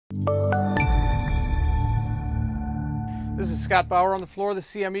This is Scott Bauer on the floor of the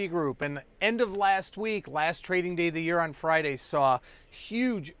CME Group. And the end of last week, last trading day of the year on Friday, saw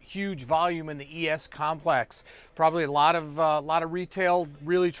huge volume in the ES complex. Probably a lot of retail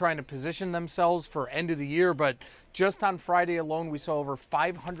really trying to position themselves for end of the year. But just on Friday alone, we saw over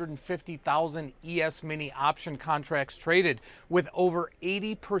 550,000 ES mini option contracts traded, with over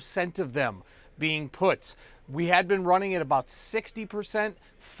 80% of them being puts. We had been running at about 60%.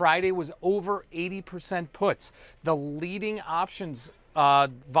 Friday was over 80% puts. The leading options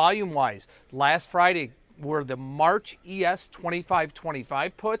volume-wise last Friday were the March ES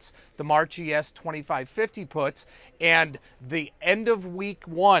 2525 puts, the March ES 2550 puts, and the end of week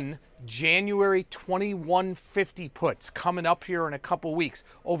one, January 2150 puts coming up here in a couple weeks.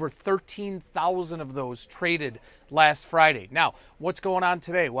 Over 13,000 of those traded last Friday. Now, what's going on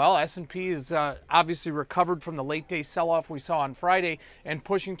today? Well, S&P is obviously recovered from the late day sell-off we saw on Friday and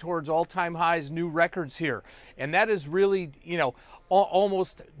pushing towards all-time highs, new records here. And that is really,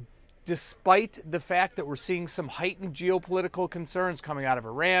 almost despite the fact that we're seeing some heightened geopolitical concerns coming out of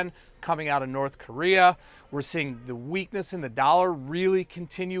Iran, coming out of North Korea. We're seeing the weakness in the dollar really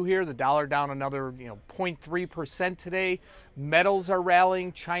continue here. The dollar down another 0.3% today. Metals are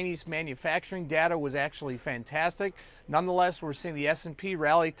rallying. Chinese manufacturing data was actually fantastic. Nonetheless, we're seeing the S&P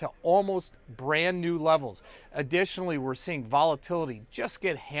rally to almost brand new levels. Additionally, we're seeing volatility just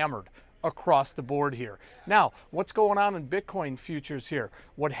get hammered across the board here. Now, what's going on in Bitcoin futures here?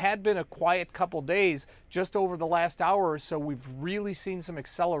 What had been a quiet couple days, just over the last hour or so, we've really seen some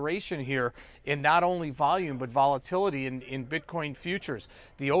acceleration here in not only volume but volatility in Bitcoin futures.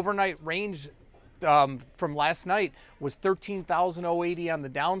 The overnight range from last night was 13,080 on the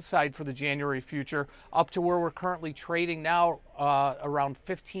downside for the January future, up to where we're currently trading now around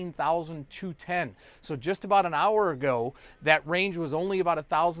 15,210. So just about an hour ago, that range was only about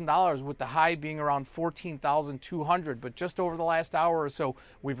 $1,000, with the high being around 14,200. But just over the last hour or so,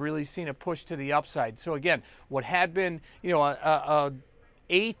 we've really seen a push to the upside. So again, what had been a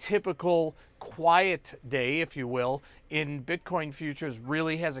atypical quiet day, if you will, in Bitcoin futures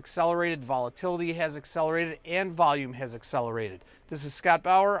really has accelerated. Volatility has accelerated and volume has accelerated. This is Scott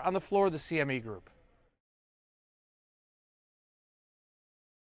Bauer on the floor of the CME Group.